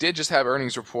 Because they did just have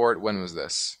earnings report. When was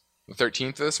this? The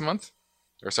 13th of this month?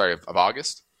 Or sorry, of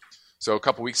August. So a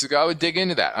couple weeks ago, I would dig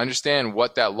into that, understand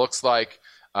what that looks like,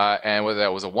 and whether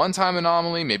that was a one-time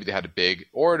anomaly, maybe they had a big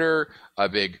order, a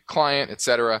big client,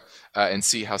 etc., and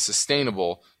see how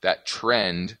sustainable that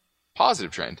trend,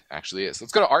 positive trend, actually is.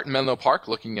 Let's go to Art in Menlo Park,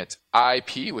 looking at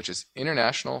IP, which is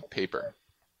International Paper.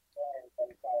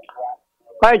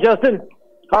 Hi, Justin.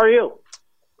 How are you?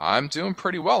 I'm doing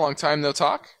pretty well. Long time no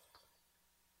talk.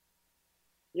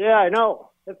 Yeah, I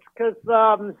know. It's because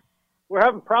we're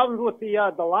having problems with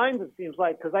the lines, it seems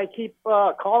like, because I keep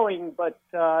calling, but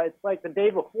it's like the day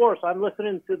before, so I'm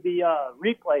listening to the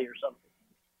replay or something.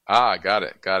 Ah, got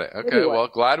it. Okay, anyway, well,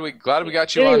 glad we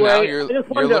got you on now. You're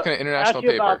looking at International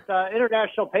Paper. About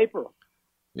International Paper.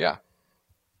 Yeah.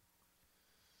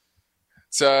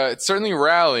 It's certainly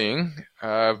rallying.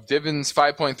 Dividends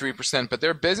 5.3%, but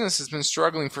their business has been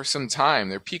struggling for some time.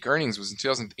 Their peak earnings was in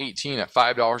 2018 at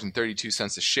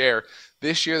 $5.32 a share.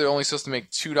 This year, they're only supposed to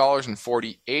make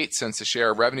 $2.48 a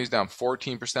share. Revenue's down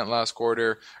 14% last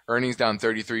quarter. Earnings down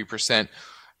 33%.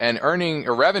 And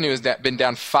revenue has been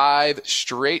down 5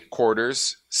 straight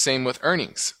quarters. Same with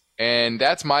earnings. And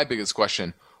that's my biggest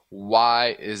question.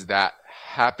 Why is that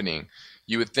happening?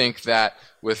 You would think that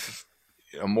with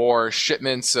more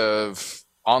shipments of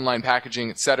online packaging,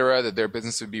 etc., that their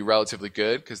business would be relatively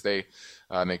good because they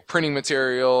make printing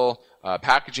material,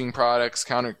 packaging products,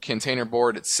 container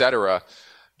board, etc.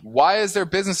 Why is their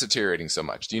business deteriorating so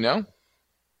much? Do you know?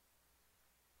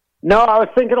 No, I was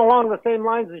thinking along the same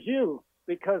lines as you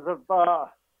because of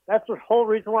that's the whole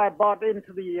reason why I bought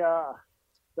into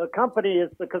the company is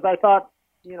because I thought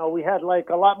we had like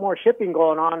a lot more shipping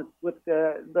going on with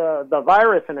the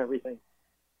virus and everything.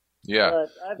 Yeah, but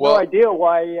I have no idea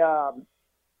why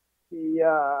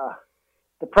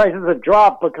the prices have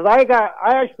dropped because I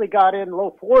actually got in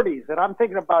low 40s and I'm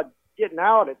thinking about getting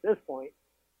out at this point.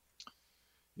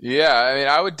 Yeah, I mean,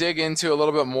 I would dig into a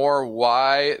little bit more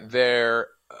why their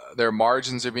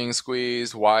margins are being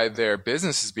squeezed, why their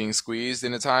business is being squeezed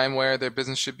in a time where their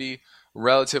business should be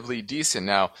relatively decent.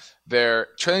 Now, their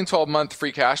trailing 12-month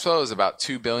free cash flow is about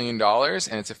 $2 billion,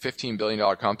 and it's a $15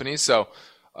 billion company. So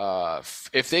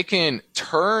if they can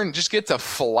just get to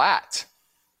flat,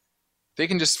 they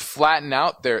can just flatten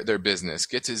out their business,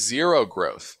 get to zero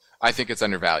growth, I think it's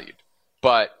undervalued.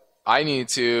 But I need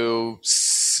to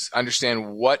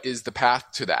understand what is the path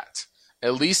to that,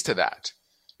 at least to that.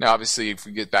 Now, obviously, if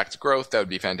we get back to growth, that would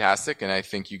be fantastic, and I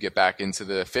think you get back into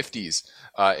the 50s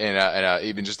in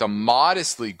even just a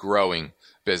modestly growing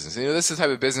business. This is the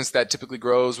type of business that typically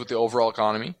grows with the overall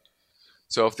economy.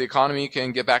 So if the economy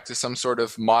can get back to some sort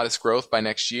of modest growth by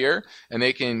next year, and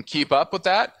they can keep up with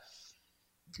that,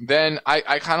 then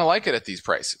I kind of like it at these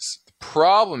prices. The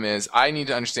problem is I need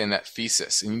to understand that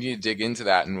thesis, and you need to dig into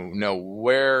that and know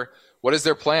what is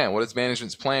their plan? What is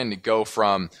management's plan to go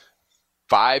from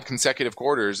 5 consecutive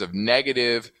quarters of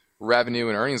negative revenue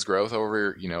and earnings growth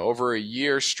over a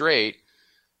year straight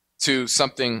to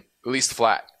something at least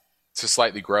flat to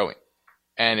slightly growing?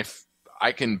 And if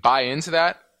I can buy into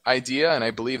that idea, and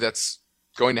I believe that's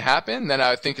going to happen, then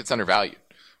I think it's undervalued.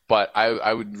 But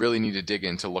I would really need to dig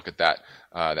in to look at that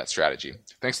strategy.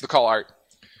 Thanks for the call, Art.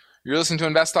 You're listening to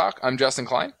Invest Talk. I'm Justin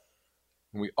Klein.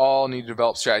 We all need to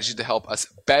develop strategies to help us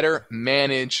better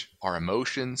manage our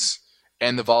emotions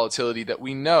and the volatility that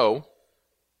we know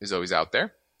is always out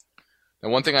there. Now,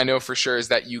 one thing I know for sure is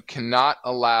that you cannot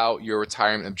allow your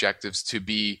retirement objectives to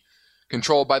be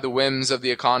controlled by the whims of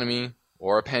the economy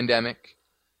or a pandemic.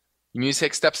 You need to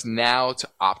take steps now to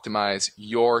optimize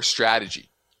your strategy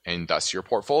and thus your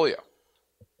portfolio.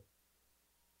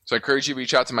 So I encourage you to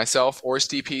reach out to myself or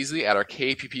Steve Peasley at our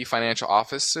KPP financial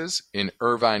offices in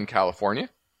Irvine, California.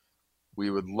 We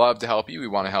would love to help you. We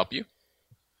want to help you.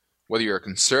 Whether you're a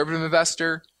conservative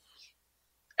investor,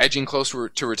 edging closer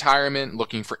to retirement,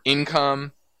 looking for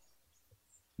income,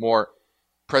 more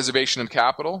preservation of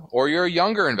capital, or you're a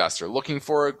younger investor looking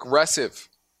for aggressive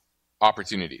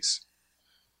opportunities,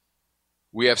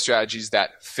 we have strategies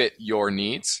that fit your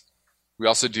needs. We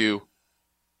also do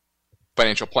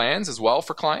financial plans as well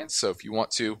for clients. So if you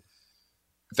want to,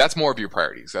 if that's more of your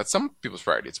priorities, that's some people's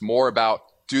priority. It's more about,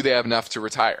 do they have enough to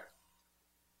retire?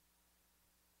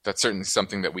 That's certainly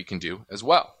something that we can do as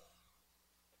well.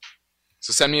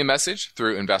 So send me a message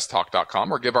through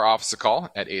investtalk.com or give our office a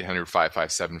call at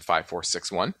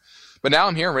 800-557-5461. But now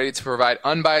I'm here ready to provide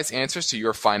unbiased answers to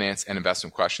your finance and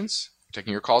investment questions. I'm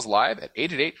taking your calls live at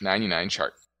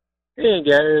 888-99-CHART. Hey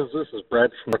guys, this is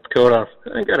Brad from North Dakota.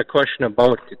 I got a question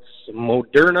about it's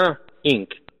Moderna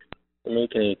Inc. They're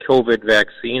making a COVID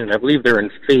vaccine, and I believe they're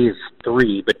in phase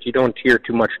 3, but you don't hear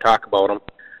too much talk about them.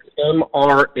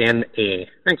 mRNA.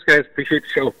 Thanks, guys. Appreciate the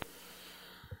show.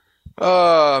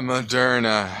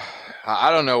 Moderna.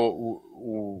 I don't know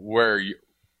where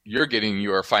you're getting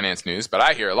your finance news, but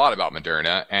I hear a lot about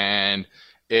Moderna, and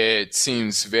it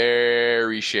seems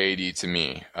very shady to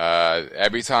me.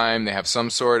 Every time they have some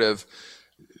sort of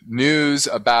news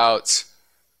about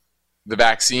the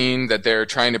vaccine that they're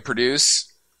trying to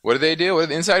produce, what do? What do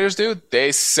the insiders do?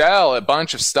 They sell a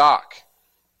bunch of stock.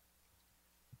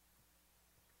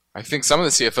 I think some of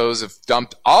the CFOs have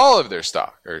dumped all of their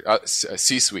stock, or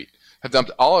C-suite have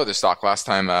dumped all of their stock. Last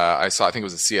time I saw, I think it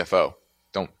was a CFO.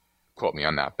 Don't quote me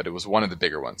on that, but it was one of the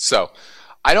bigger ones. So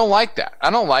I don't like that.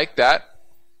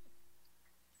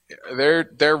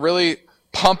 They're really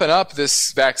pumping up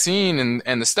this vaccine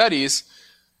and the studies,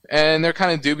 and they're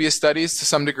kind of dubious studies to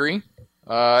some degree.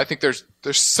 I think there's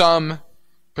some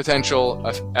potential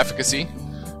efficacy,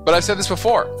 but I've said this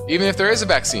before. Even if there is a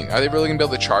vaccine, are they really going to be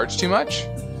able to charge too much?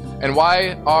 And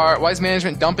why is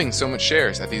management dumping so much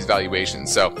shares at these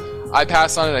valuations? So I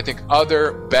pass on it. I think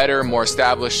other, better, more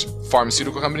established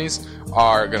pharmaceutical companies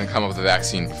are going to come up with a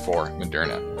vaccine before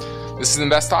Moderna. This is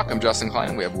Invest Talk. I'm Justin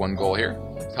Klein. We have one goal here: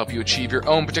 to help you achieve your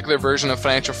own particular version of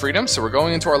financial freedom. So we're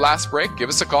going into our last break. Give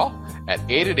us a call at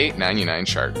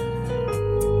 888-99-CHART.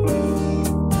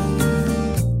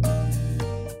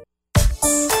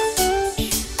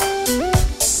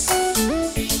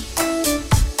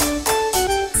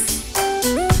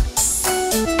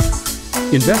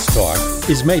 Invest Talk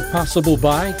is made possible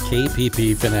by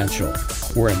KPP Financial,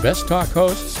 where Invest Talk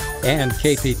hosts and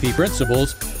KPP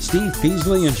principals Steve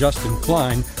Peasley and Justin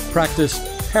Klein practice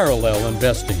parallel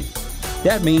investing.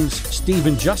 That means Steve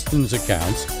and Justin's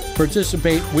accounts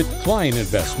participate with client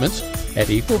investments at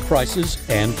equal prices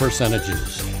and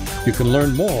percentages. You can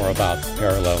learn more about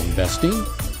parallel investing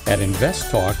at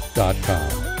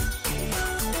investtalk.com.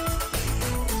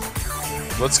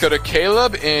 Let's go to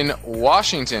Caleb in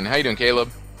Washington. How you doing, Caleb?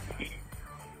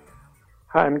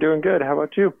 Hi, I'm doing good. How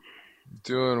about you?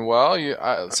 Doing well.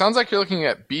 It sounds like you're looking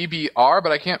at BBR,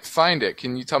 but I can't find it.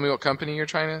 Can you tell me what company you're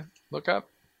trying to look up?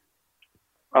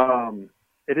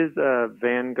 It is a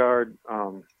Vanguard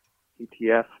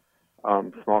ETF,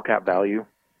 small cap value.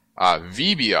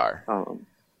 VBR.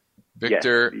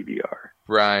 Victor, yes, VBR.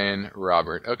 Brian,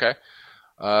 Robert. Okay.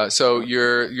 So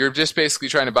you're just basically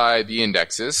trying to buy the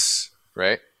indexes,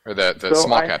 right? Or the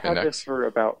small cap index. So I had this for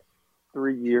about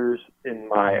 3 years in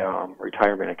my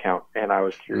retirement account, and I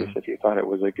was curious if you thought it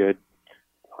was a good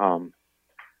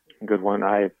one.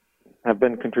 I have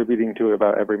been contributing to it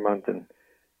about every month, and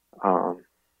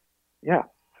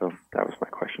so that was my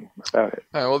question about it.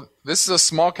 All right, well, this is a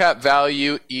small cap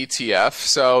value ETF,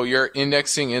 so you're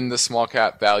indexing in the small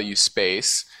cap value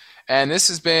space, and this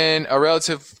has been a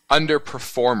relative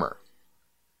underperformer,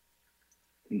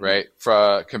 right,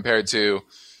 compared to,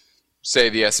 say,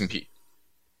 the S&P,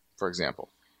 for example.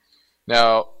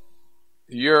 Now,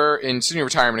 you're in your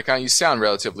retirement account. You sound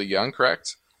relatively young,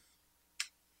 correct?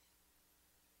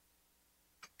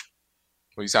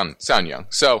 Well, you sound young.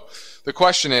 So the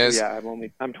question is, yeah,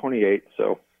 I'm 28,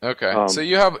 so okay. So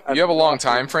you have a long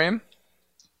time frame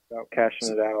about cashing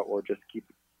it out or just keep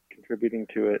contributing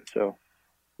to it. So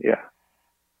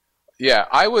yeah,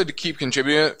 I would keep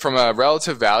contributing from a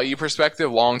relative value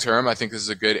perspective. Long term, I think this is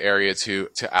a good area to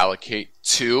allocate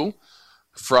to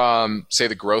from, say,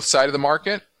 the growth side of the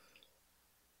market.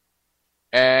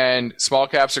 And small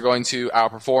caps are going to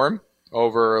outperform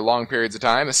over long periods of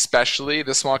time, especially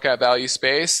the small cap value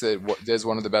space. That is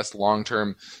one of the best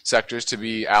long-term sectors to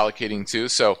be allocating to.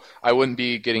 So I wouldn't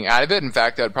be getting out of it. In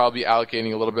fact, I'd probably be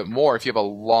allocating a little bit more if you have a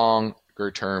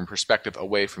longer-term perspective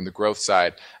away from the growth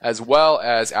side, as well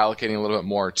as allocating a little bit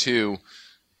more to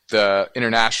the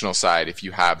international side if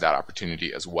you have that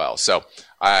opportunity as well. So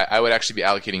I would actually be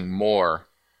allocating more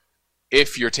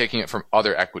if you're taking it from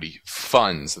other equity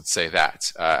funds, let's say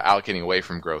that, allocating away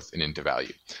from growth and into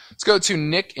value. Let's go to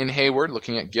Nick in Hayward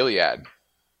looking at Gilead.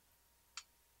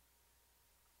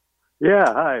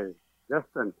 Yeah, hi,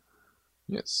 Justin.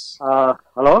 Yes.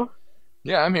 Hello?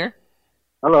 Yeah, I'm here.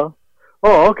 Hello.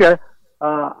 Oh, okay.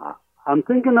 I'm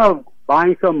thinking of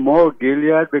buying some more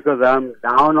Gilead because I'm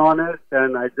down on it,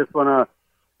 and I just want to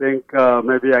think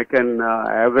maybe I can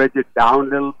average it down a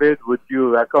little bit. Would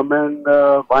you recommend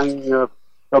buying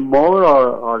some more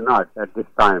or not at this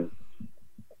time?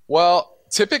 Well,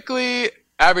 typically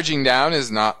averaging down is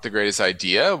not the greatest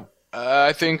idea.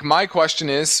 I think my question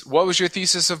is, what was your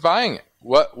thesis of buying it?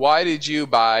 Why did you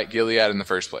buy Gilead in the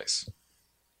first place?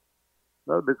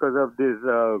 Well, because of this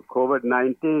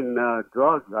COVID-19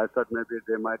 drugs, I thought maybe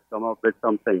they might come up with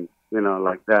something,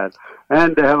 like that.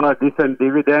 And they have a decent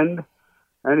dividend,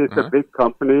 and it's a big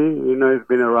company. It's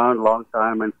been around a long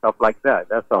time and stuff like that.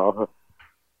 That's all.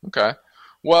 Okay.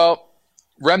 Well,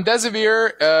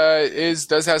 remdesivir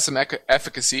does have some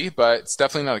efficacy, but it's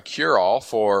definitely not a cure-all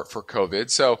for COVID.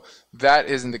 So that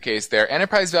isn't the case there.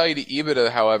 Enterprise value to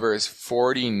EBITDA, however, is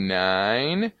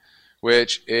 49,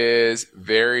 which is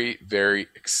very, very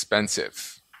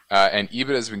expensive. And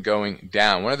EBITDA has been going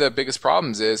down. One of the biggest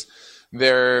problems is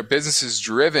their business is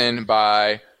driven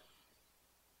by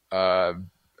HIV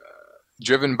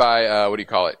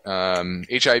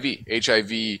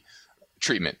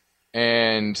treatment.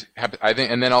 And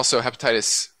then also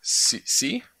hepatitis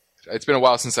C. It's been a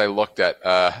while since I looked at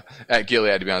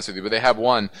Gilead, to be honest with you, but they have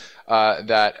one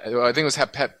that I think it was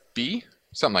Hep B,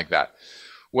 something like that,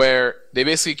 where they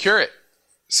basically cure it.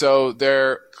 So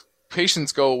their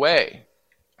patients go away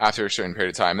after a certain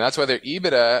period of time. And that's why their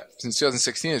EBITDA since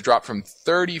 2016 has dropped from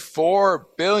 $34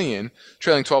 billion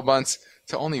trailing 12 months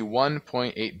to only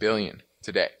 $1.8 billion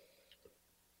today.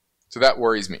 So that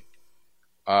worries me.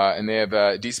 And they have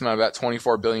a decent amount of about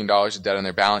 $24 billion of debt on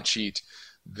their balance sheet.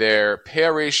 Their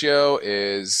payout ratio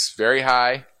is very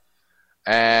high.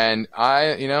 And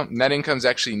net income is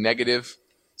actually negative.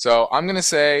 So I'm going to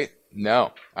say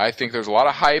no. I think there's a lot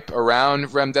of hype around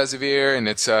remdesivir and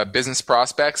its business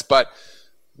prospects. But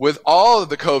with all of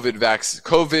the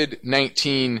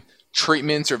COVID-19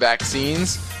 treatments or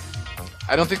vaccines,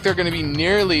 I don't think they're going to be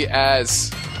nearly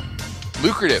as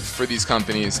lucrative for these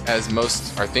companies as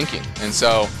most are thinking. And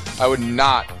so I would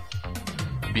not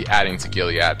be adding to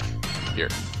Gilead here.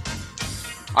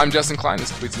 I'm Justin Klein.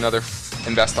 This completes another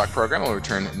Invest Talk program. We'll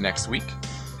return next week.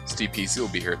 Steve Peasley will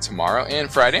be here tomorrow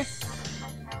and Friday.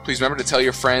 Please remember to tell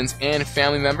your friends and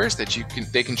family members that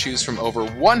they can choose from over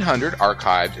 100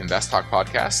 archived Invest Talk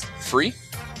podcasts free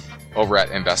over at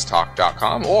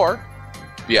investtalk.com or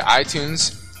via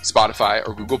iTunes, Spotify,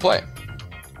 or Google Play.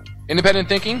 Independent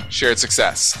thinking, shared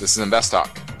success. This is Invest Talk.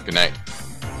 Good night.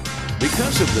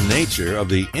 Because of the nature of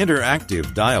the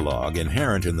interactive dialogue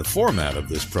inherent in the format of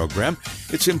this program,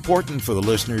 it's important for the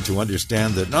listener to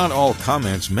understand that not all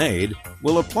comments made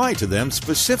will apply to them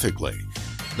specifically.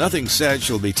 Nothing said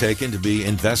shall be taken to be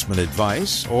investment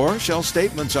advice, or shall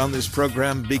statements on this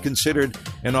program be considered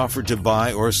an offer to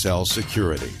buy or sell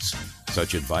securities.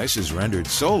 Such advice is rendered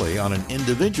solely on an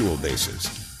individual basis,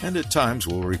 and at times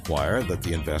will require that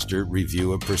the investor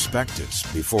review a prospectus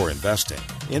before investing.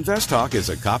 Invest Talk is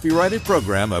a copyrighted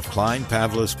program of Klein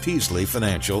Pavlis Peasley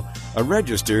Financial, a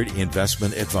registered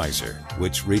investment advisor,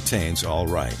 which retains all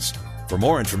rights. For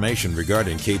more information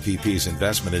regarding KPP's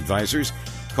investment advisors,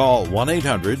 call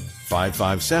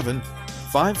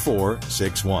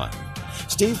 1-800-557-5461.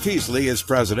 Steve Peasley is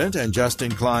President and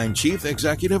Justin Klein, Chief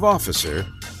Executive Officer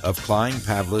of Klein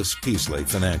Pavlis Peasley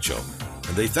Financial.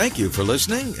 And they thank you for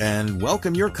listening and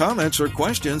welcome your comments or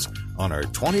questions on our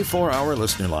 24-hour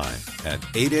listener line at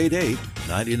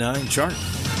 888-99-CHART.